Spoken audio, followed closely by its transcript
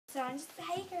So I'm just,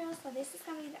 hey girls, so this is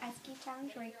going to be the ice cube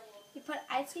challenge where you put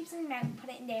ice cubes in your mouth and put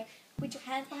it in there, put your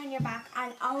hands behind your back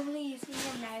and only using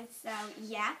your mouth, so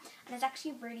yeah, and it's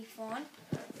actually really fun.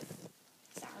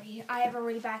 Sorry, I have a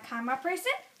really bad camera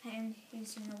person and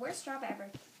he's doing the worst job ever.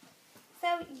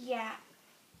 So yeah,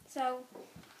 so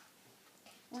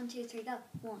 1, 2, 3, go.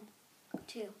 1,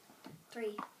 2,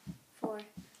 3, 4,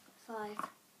 5,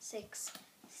 6,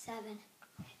 7,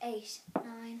 8,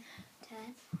 9, 10,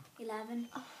 11,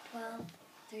 12,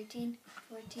 13,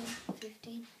 14,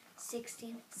 15,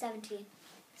 16, 17.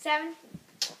 7.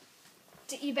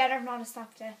 You better not have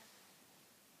stopped it.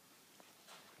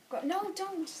 Go. No,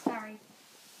 don't. Sorry.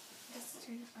 Just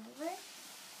turn it over.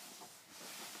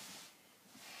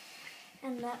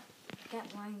 And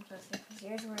get mine closer because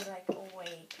yours were like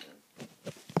way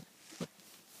too.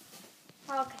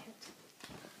 Okay.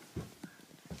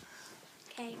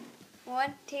 Okay.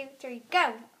 1, 2, 3,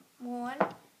 go. 1,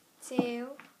 2,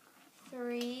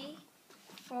 3,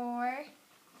 4,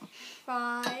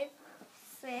 5,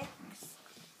 6,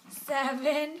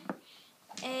 7,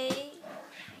 8,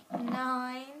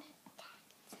 9,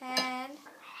 10,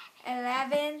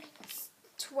 11,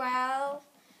 12,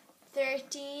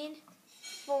 13,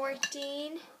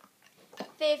 14,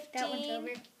 15,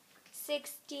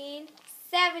 16,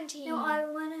 17. No, I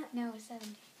want to. No,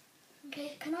 17.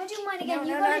 Okay, can I do mine again? No,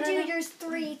 You no, gotta no, do no. yours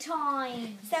 3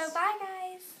 times. So bye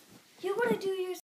guys. You gotta do yours